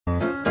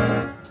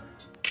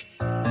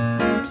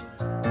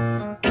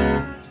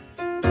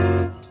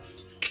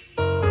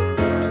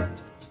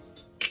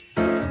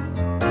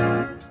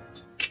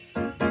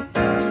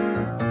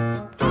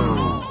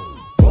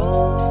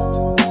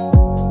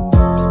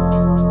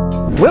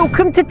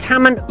Welcome to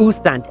Taman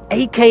Uthan,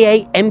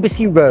 aka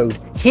Embassy Road,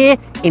 here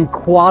in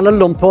Kuala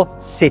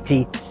Lumpur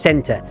city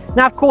centre.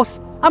 Now, of course,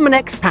 I'm an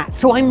expat,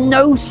 so I'm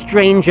no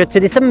stranger to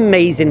this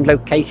amazing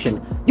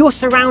location. You're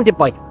surrounded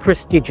by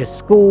prestigious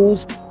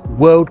schools,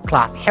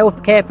 world-class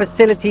healthcare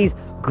facilities,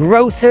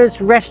 grocers,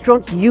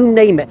 restaurants, you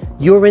name it,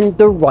 you're in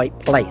the right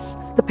place.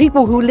 The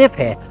people who live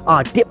here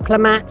are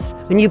diplomats,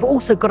 and you've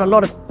also got a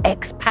lot of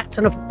expats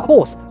and, of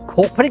course,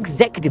 corporate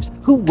executives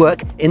who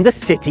work in the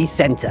city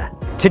centre.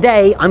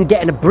 Today, I'm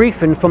getting a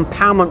briefing from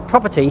Paramount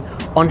Property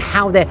on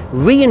how they're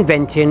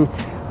reinventing,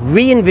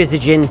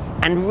 re-envisaging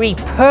and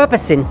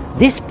repurposing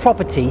this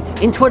property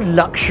into a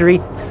luxury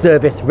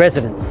service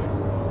residence.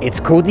 It's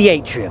called the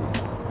Atrium.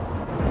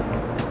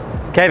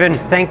 Kevin,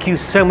 thank you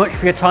so much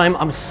for your time.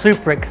 I'm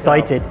super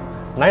excited.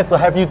 Nice to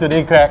have you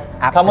today, Craig.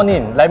 Absolutely. Come on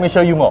in, let me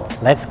show you more.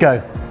 Let's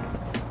go.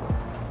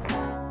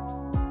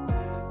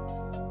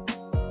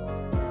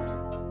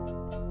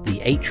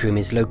 The Atrium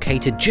is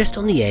located just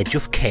on the edge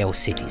of KL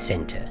city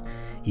centre.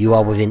 You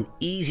are within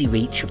easy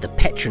reach of the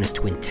Petronas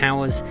Twin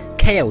Towers,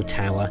 KL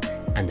Tower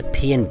and the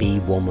PNB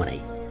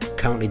 118,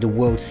 currently the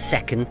world's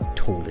second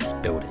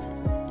tallest building.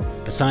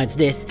 Besides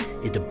this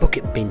is the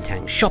Bukit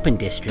Bintang Shopping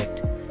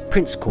District,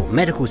 Prince Court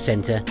Medical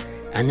Centre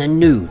and the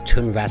new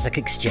Tun Razak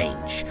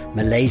Exchange,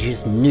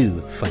 Malaysia's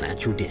new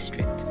financial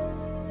district.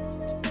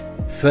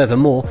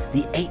 Furthermore,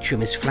 the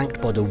Atrium is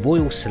flanked by the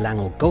Royal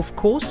Selangor Golf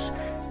Course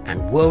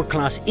and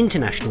world-class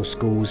international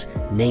schools,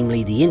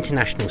 namely the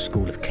International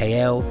School of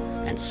KL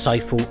and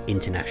Saiful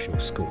International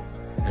School.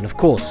 And of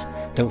course,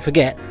 don't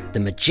forget the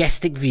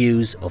majestic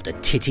views of the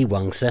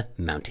Titiwangsa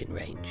mountain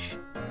range.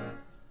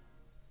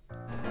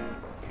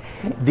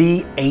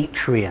 The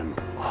Atrium.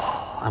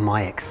 Oh, am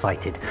I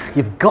excited.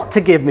 You've got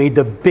to give me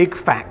the big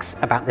facts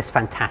about this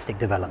fantastic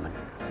development.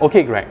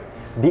 Okay, Greg.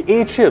 The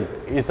Atrium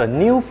is a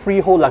new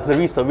freehold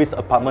luxury service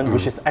apartment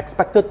which is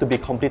expected to be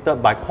completed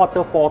by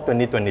Q4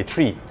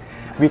 2023.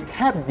 We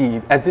kept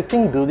the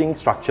existing building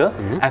structure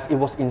as it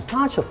was in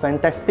such a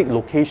fantastic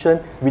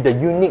location with a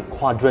unique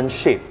quadrant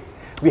shape.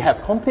 We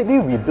have completely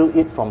rebuilt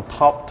it from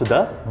top to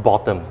the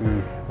bottom.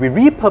 We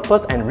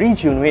repurposed and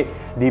rejuvenate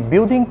the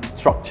building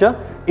structure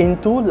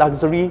into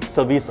luxury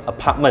service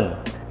apartment.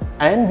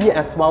 And we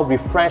as well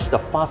refreshed the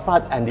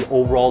facade and the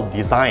overall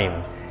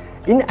design.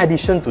 In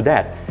addition to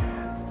that,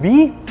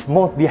 we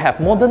have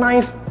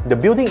modernized the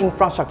building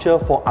infrastructure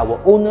for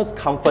our owners'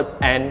 comfort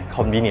and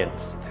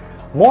convenience.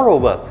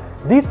 Moreover,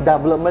 this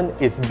development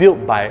is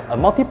built by a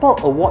multiple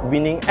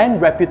award-winning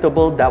and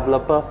reputable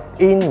developer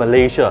in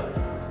Malaysia,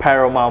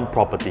 Paramount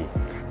Property.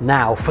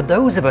 Now, for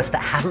those of us that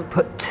haven't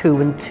put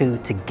two and two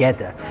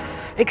together,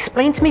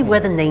 explain to me where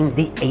the name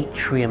the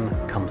Atrium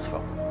comes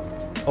from.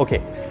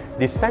 Okay,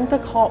 the center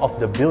core of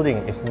the building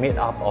is made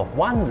up of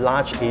one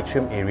large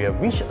atrium area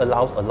which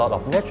allows a lot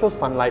of natural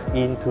sunlight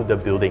into the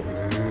building.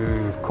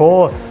 Of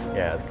course.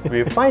 Yes,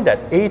 we find that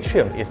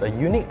Atrium is a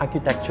unique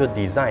architectural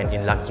design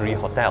in luxury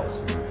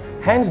hotels.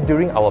 Hence,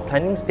 during our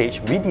planning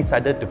stage, we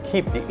decided to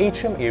keep the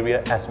atrium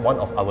area as one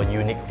of our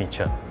unique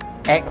features.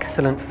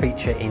 Excellent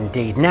feature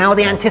indeed. Now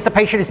the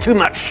anticipation is too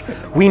much.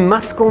 We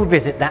must go and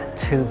visit that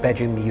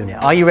two-bedroom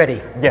unit. Are you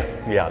ready?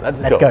 Yes, we are.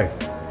 Let's go.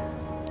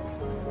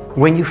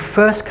 When you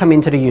first come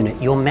into the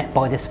unit, you're met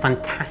by this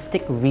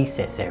fantastic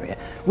recess area,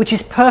 which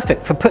is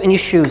perfect for putting your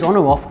shoes on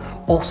or off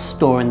or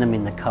storing them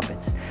in the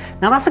cupboards.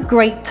 Now that's a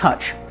great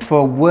touch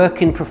for a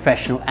working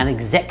professional and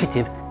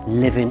executive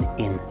living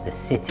in the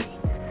city.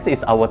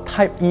 This is our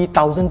Type E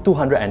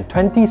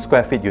 1220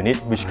 square feet unit,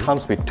 which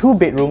comes with 2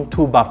 bedrooms,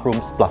 2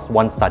 bathrooms plus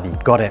 1 study.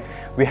 Got it.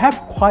 We have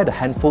quite a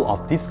handful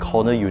of these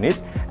corner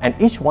units, and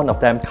each one of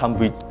them comes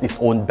with its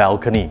own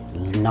balcony.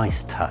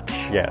 Nice touch.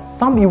 Yes,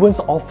 some even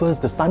offers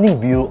the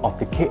stunning view of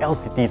the KL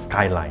city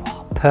skyline.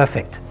 Oh,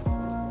 perfect.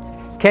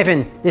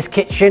 Kevin, this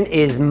kitchen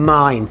is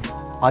mine.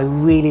 I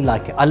really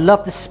like it. I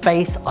love the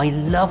space. I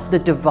love the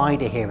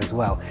divider here as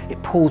well.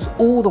 It pulls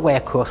all the way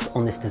across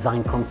on this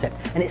design concept,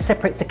 and it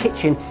separates the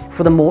kitchen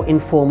for the more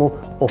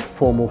informal or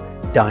formal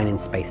dining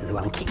space as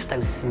well, and keeps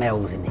those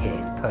smells in here.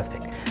 It's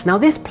perfect. Now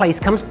this place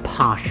comes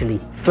partially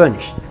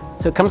furnished.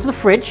 So it comes with a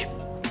fridge,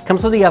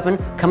 comes with the oven,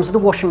 comes with the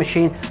washing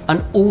machine,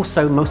 and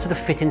also most of the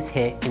fittings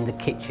here in the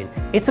kitchen.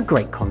 It's a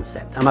great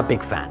concept. I'm a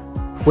big fan.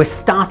 We're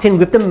starting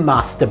with the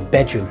master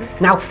bedroom.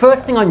 Now,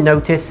 first thing I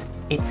notice,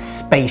 it's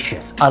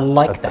spacious. I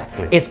like that.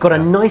 It's got a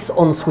nice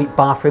ensuite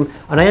bathroom,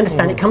 and I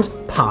understand it comes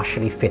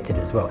partially fitted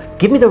as well.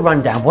 Give me the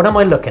rundown. What am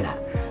I looking at?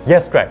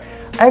 Yes, Greg.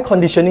 Air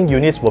conditioning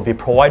units will be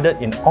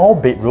provided in all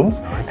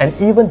bedrooms and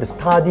even the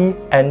study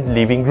and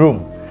living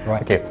room.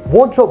 Right. Okay.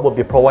 Wardrobe will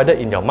be provided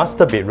in your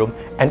master bedroom,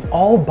 and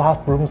all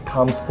bathrooms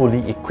comes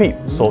fully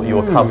equipped. So it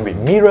will come with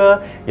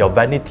mirror, your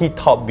vanity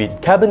top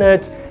with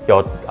cabinet,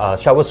 your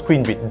shower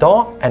screen with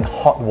door, and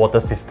hot water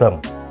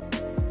system.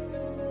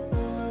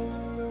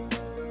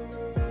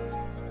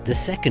 The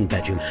second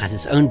bedroom has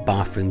its own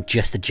bathroom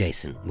just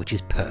adjacent, which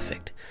is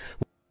perfect.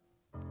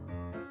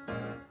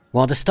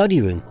 While the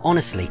study room,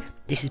 honestly,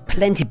 this is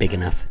plenty big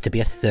enough to be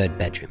a third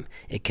bedroom.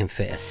 It can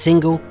fit a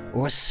single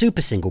or a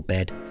super single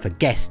bed for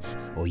guests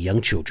or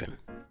young children.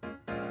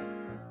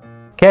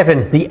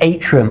 Kevin, the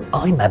Atrium,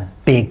 I'm a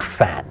big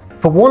fan.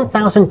 For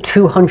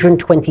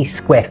 1,220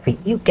 square feet,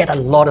 you get a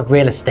lot of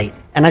real estate.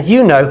 And as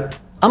you know,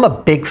 I'm a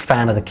big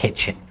fan of the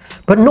kitchen.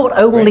 But not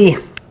only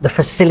the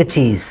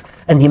facilities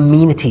and the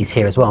amenities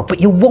here as well, but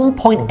you're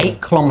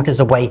 1.8 kilometers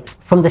away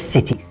from the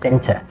city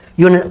center.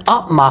 You're in an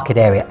upmarket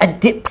area, a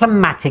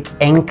diplomatic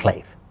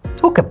enclave.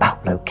 Talk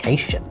about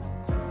location.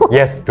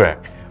 Yes, Greg.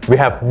 We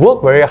have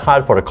worked very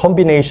hard for the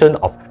combination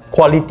of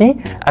quality,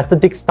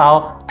 aesthetic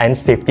style, and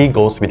safety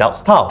goes without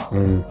style.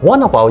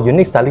 One of our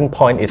unique selling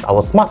points is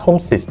our smart home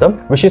system,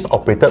 which is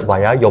operated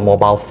via your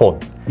mobile phone.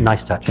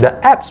 Nice touch. The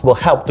apps will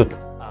help to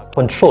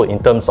control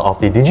in terms of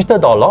the digital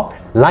door lock,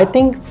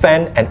 lighting,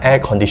 fan, and air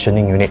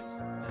conditioning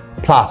units.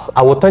 Plus,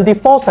 our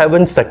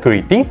 24/7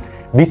 security,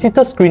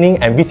 visitor screening,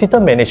 and visitor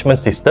management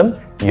system,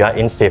 you are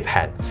in safe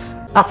hands.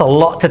 That's a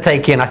lot to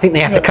take in. I think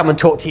they have to come and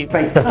talk to you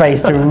face to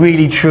face to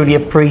really truly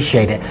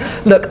appreciate it.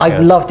 Look, I've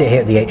loved it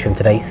here at the Atrium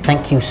today.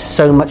 Thank you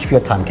so much for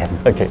your time, Kevin.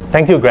 Okay,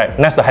 thank you, Greg.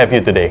 Nice to have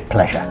you today.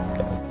 Pleasure.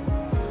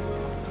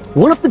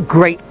 One of the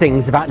great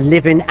things about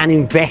living and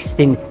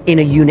investing in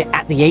a unit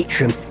at the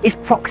Atrium is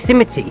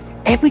proximity.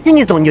 Everything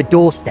is on your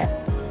doorstep.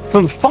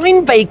 From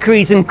fine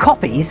bakeries and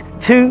coffees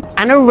to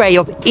an array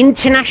of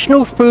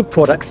international food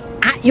products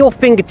at your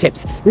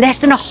fingertips, less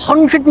than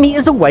 100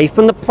 meters away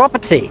from the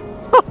property.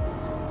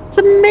 It's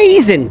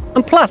amazing.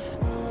 And plus,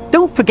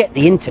 don't forget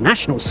the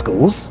international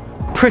schools.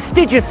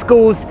 Prestigious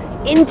schools,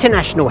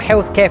 international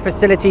healthcare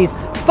facilities,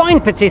 fine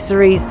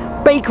patisseries,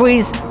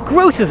 bakeries,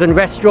 grocers and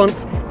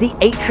restaurants. The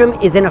Atrium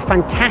is in a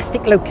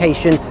fantastic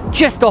location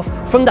just off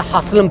from the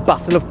hustle and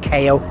bustle of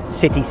KL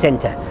city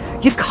centre.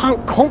 You can't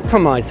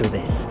compromise with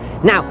this.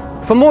 Now,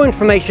 for more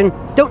information,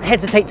 don't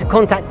hesitate to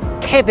contact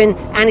Kevin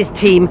and his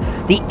team.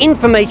 The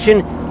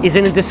information is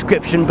in the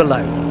description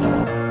below.